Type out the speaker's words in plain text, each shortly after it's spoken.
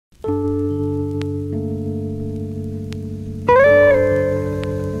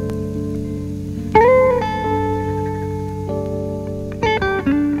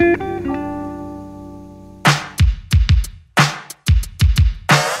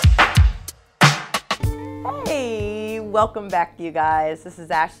welcome back, you guys. This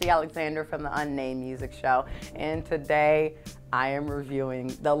is Ashley Alexander from the Unnamed Music Show, and today I am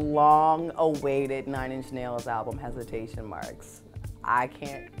reviewing the long-awaited Nine Inch Nails album, Hesitation Marks. I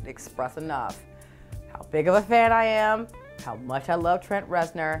can't express enough how big of a fan I am, how much I love Trent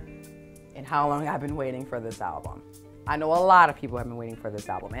Reznor, and how long I've been waiting for this album. I know a lot of people have been waiting for this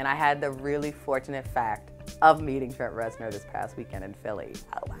album, and I had the really fortunate fact of meeting Trent Reznor this past weekend in Philly.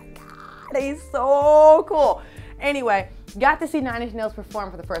 Oh my God, he's so cool. Anyway, got to see Nine Inch Nails perform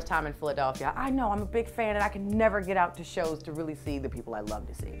for the first time in Philadelphia. I know, I'm a big fan, and I can never get out to shows to really see the people I love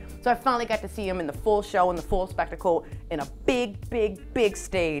to see. So I finally got to see him in the full show, in the full spectacle, in a big, big, big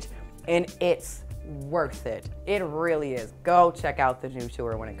stage, and it's worth it. It really is. Go check out the new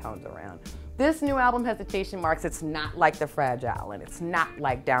tour when it comes around. This new album, Hesitation Marks, it's not like The Fragile, and it's not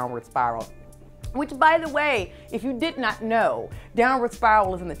like Downward Spiral. Which, by the way, if you did not know, Downward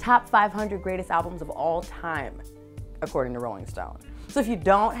Spiral is in the top 500 greatest albums of all time, according to Rolling Stone. So if you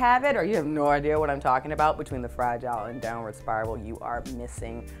don't have it, or you have no idea what I'm talking about between The Fragile and Downward Spiral, you are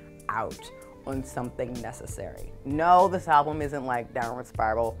missing out on something necessary. No, this album isn't like Downward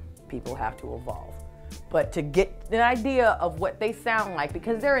Spiral. People have to evolve. But to get an idea of what they sound like,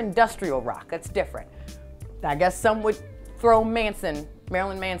 because they're industrial rock, that's different. I guess some would throw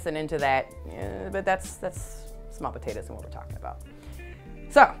Marilyn Manson into that, but that's small potatoes in what we're talking about.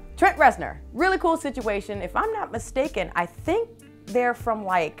 So, Trent Reznor, really cool situation. If I'm not mistaken, I think they're from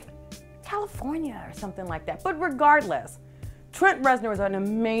like California or something like that. But regardless, Trent Reznor is an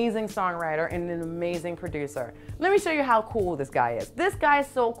amazing songwriter and an amazing producer. Let me show you how cool this guy is. This guy is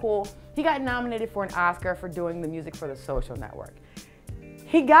so cool. He got nominated for an Oscar for doing the music for The Social Network.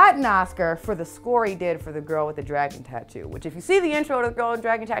 He got an Oscar for the score he did for The Girl with the Dragon Tattoo, which if you see the intro to The Girl with the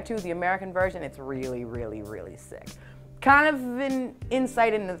Dragon Tattoo, the American version, it's really, really, really sick. Kind of an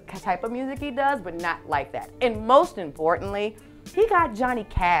insight into the type of music he does, but not like that. And most importantly, he got Johnny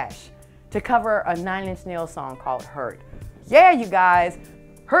Cash to cover a Nine Inch Nails song called Hurt. Yeah, you guys,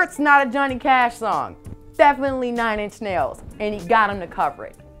 Hurt's not a Johnny Cash song. Definitely Nine Inch Nails, and he got him to cover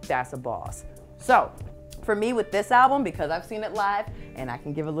it. That's a boss. So, for me with this album, because I've seen it live, and I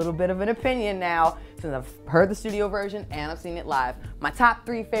can give a little bit of an opinion now, since I've heard the studio version and I've seen it live, my top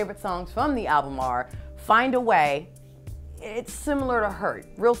 3 favorite songs from the album are Find a Way. It's similar to Hurt.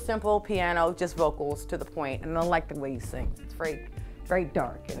 Real simple piano, just vocals to the point, and I like the way he sings. It's very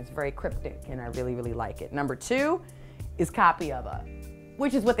dark, and it's very cryptic, and I really, really like it. Number 2 is Copy of a,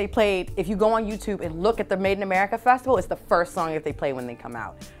 which is what they played. If you go on YouTube and look at the Made in America Festival, it's the first song that they play when they come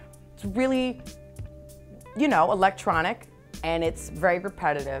out. It's really, you know, electronic, and it's very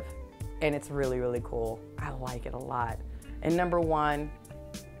repetitive, and it's really, really cool. I like it a lot. And number 1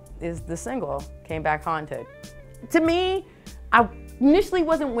 is the single, Came Back Haunted. To me, I initially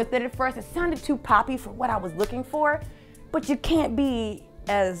wasn't with it at first. It sounded too poppy for what I was looking for, but you can't be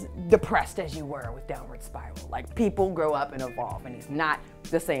as depressed as you were with Downward Spiral. Like, people grow up and evolve, and he's not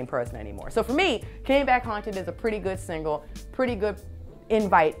the same person anymore. So for me, Came Back Haunted is a pretty good single, pretty good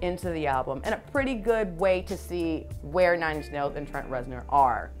invite into the album, and a pretty good way to see where Nine Inch Nails and Trent Reznor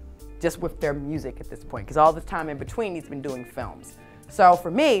are just with their music at this point, because all this time in between he's been doing films. So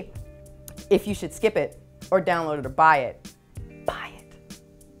for me, if you should skip it or download it or buy it, buy it.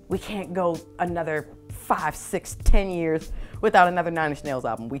 We can't go another 5, 6, 10 years without another Nine Inch Nails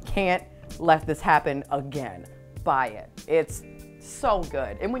album. We can't let this happen again. Buy it. It's so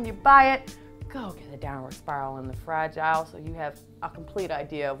good. And when you buy it, go get the Downward Spiral and the Fragile so you have a complete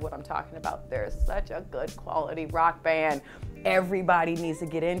idea of what I'm talking about. There's such a good quality rock band. Everybody needs to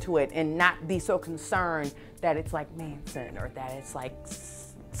get into it and not be so concerned that it's like Manson or that it's like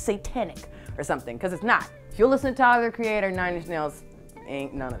satanic or something, because it's not. If you listen to Tyler, the Creator, Nine Inch Nails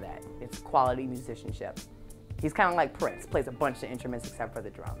ain't none of that. It's quality musicianship. He's kind of like Prince, plays a bunch of instruments except for the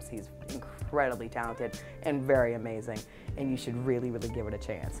drums. He's incredibly talented and very amazing, and you should really, really give it a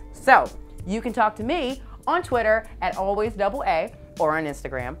chance. So, you can talk to me on Twitter at alwaysAA, or on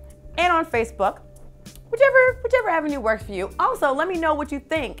Instagram, and on Facebook, whichever avenue works for you. Also, let me know what you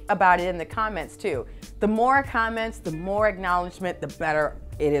think about it in the comments too. The more comments, the more acknowledgement, the better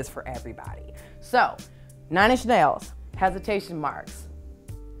it is for everybody. So, Nine Inch Nails, Hesitation Marks.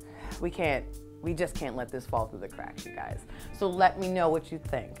 We just can't let this fall through the cracks, you guys. So let me know what you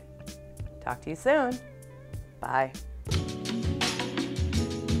think. Talk to you soon. Bye.